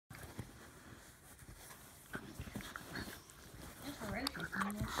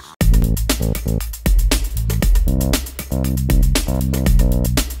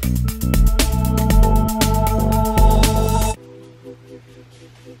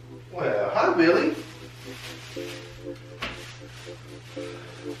Well, hi Billy.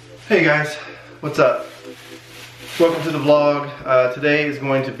 Hey guys, what's up? Welcome to the vlog. Today is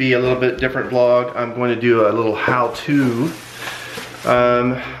going to be a little bit different vlog. I'm going to do a little how-to.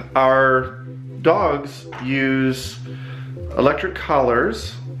 Our dogs use electric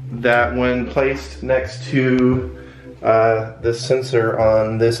collars that when placed next to the sensor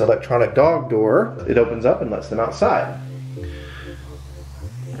on this electronic dog door, it opens up and lets them outside.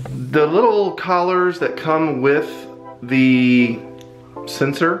 The little collars that come with the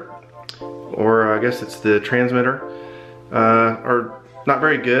sensor, or I guess it's the transmitter, are not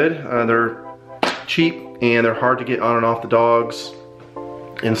very good. They're cheap and they're hard to get on and off the dogs.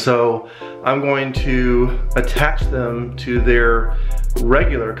 And so I'm going to attach them to their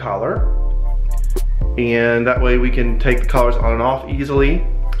regular collar, and that way we can take the collars on and off easily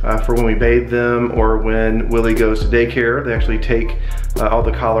for when we bathe them or when Willie goes to daycare. They actually take all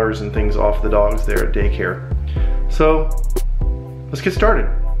the collars and things off the dogs there at daycare. So let's get started.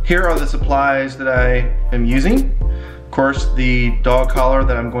 Here are the supplies that I am using. Of course, the dog collar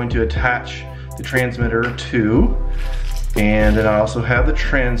that I'm going to attach the transmitter to, and then I also have the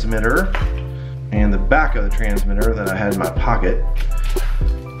transmitter and the back of the transmitter that I had in my pocket.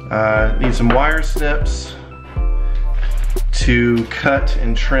 Need some wire snips to cut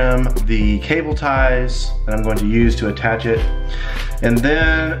and trim the cable ties that I'm going to use to attach it. And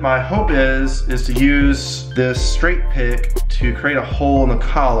then my hope is to use this straight pick to create a hole in the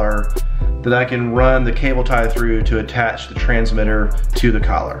collar that I can run the cable tie through to attach the transmitter to the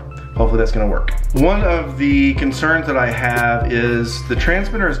collar. Hopefully that's gonna work. One of the concerns that I have is the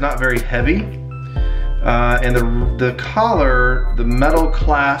transmitter is not very heavy, and the collar, the metal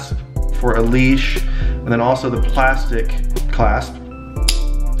clasp for a leash, and then also the plastic clasp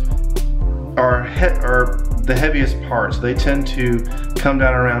are the heaviest parts. They tend to come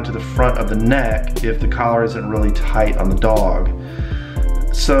down around to the front of the neck if the collar isn't really tight on the dog.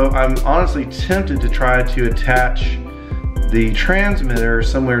 So I'm honestly tempted to try to attach the transmitter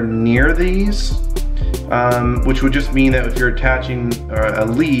somewhere near these, which would just mean that if you're attaching a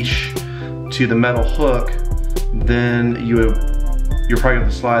leash to the metal hook, then you're probably going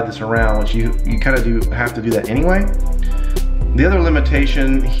to slide this around, which you kind of do have to do that anyway. The other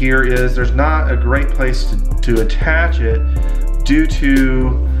limitation here is there's not a great place to attach it due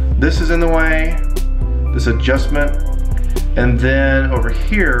to this is in the way, this adjustment, and then over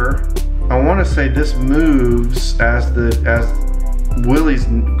here I want to say this moves as Willie's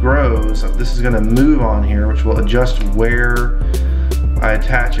grows. This is going to move on here, which will adjust where I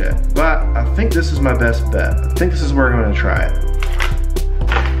attach it. But I think this is my best bet. I think this is where I'm going to try it.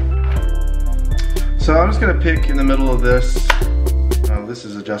 So I'm just going to pick in the middle of this. This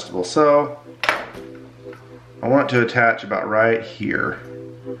is adjustable. So I want it to attach about right here.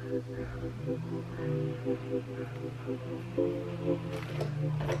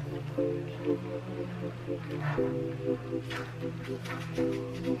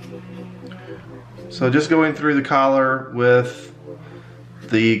 So just going through the collar with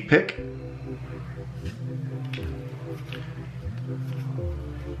the pick.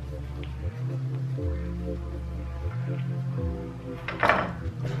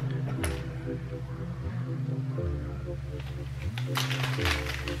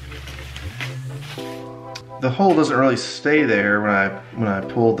 The hole doesn't really stay there when I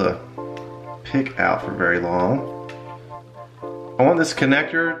pull the pick out for very long. I want this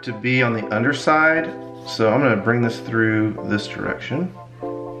connector to be on the underside, so I'm going to bring this through this direction.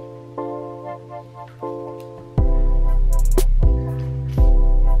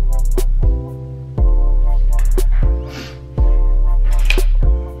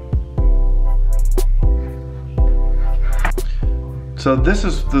 So this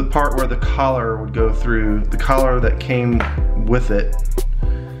is the part where the collar would go through, the collar that came with it.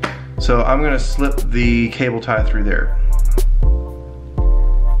 So I'm going to slip the cable tie through there.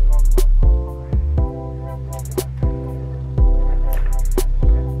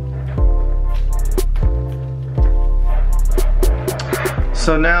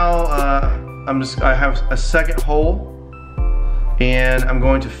 So now I have a second hole, and I'm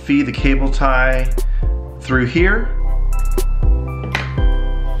going to feed the cable tie through here.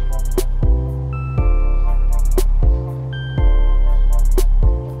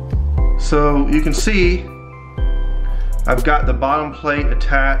 So you can see I've got the bottom plate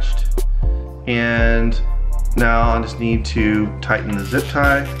attached, and now I just need to tighten the zip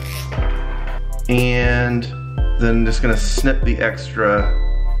tie, and then just gonna snip the extra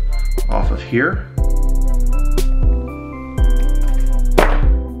off of here.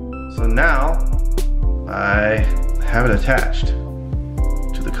 So now I have it attached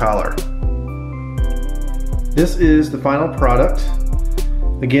to to the collar. This is the final product.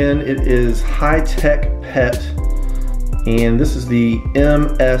 Again, it is high-tech pet, and this is the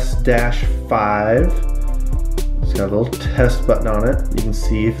MS-5. It's got a little test button on it. You can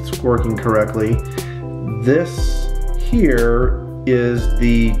see if it's working correctly. This here is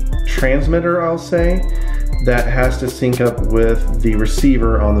the transmitter, I'll say, that has to sync up with the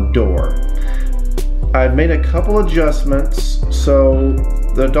receiver on the door. I've made a couple adjustments, so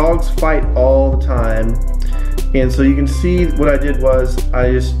the dogs fight all the time, and so you can see what I did was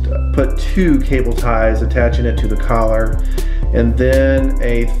I just put 2 cable ties attaching it to the collar, and then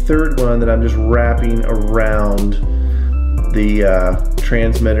a third one that I'm just wrapping around the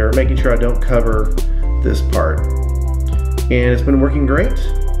transmitter, making sure I don't cover this part. And it's been working great.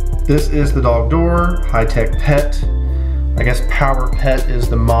 This is the dog door, high-tech pet. I guess Power Pet is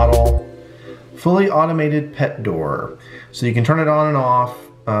the model. Fully automated pet door. So you can turn it on and off.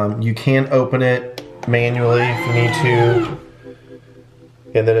 You can open it manually if you need to.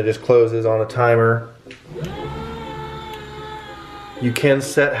 And then it just closes on a timer. You can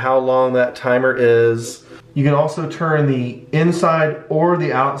set how long that timer is. You can also turn the inside or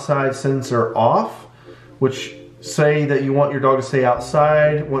the outside sensor off, which say that you want your dog to stay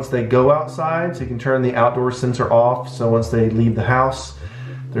outside once they go outside, so you can turn the outdoor sensor off, so once they leave the house,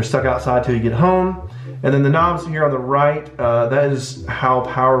 they're stuck outside till you get home. And then the knobs here on the right, that is how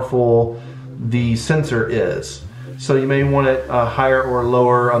powerful the sensor is. So you may want it higher or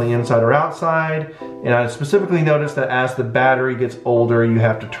lower on the inside or outside. And I specifically noticed that as the battery gets older, you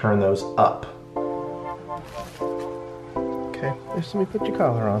have to turn those up. Okay, just let me put your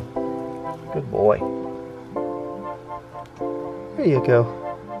collar on. Good boy. There you go.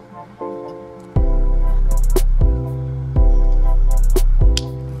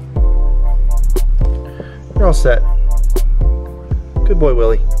 You're all set. Good boy,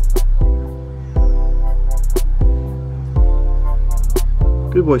 Willie.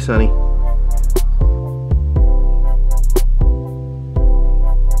 Good boy, Sonny.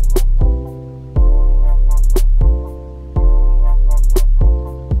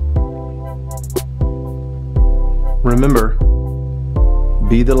 Remember,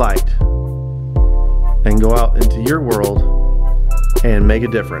 be the light and go out into your world and make a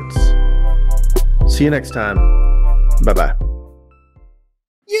difference. See you next time. Bye-bye.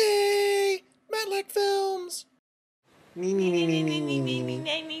 Yay! Matlack Films! Me.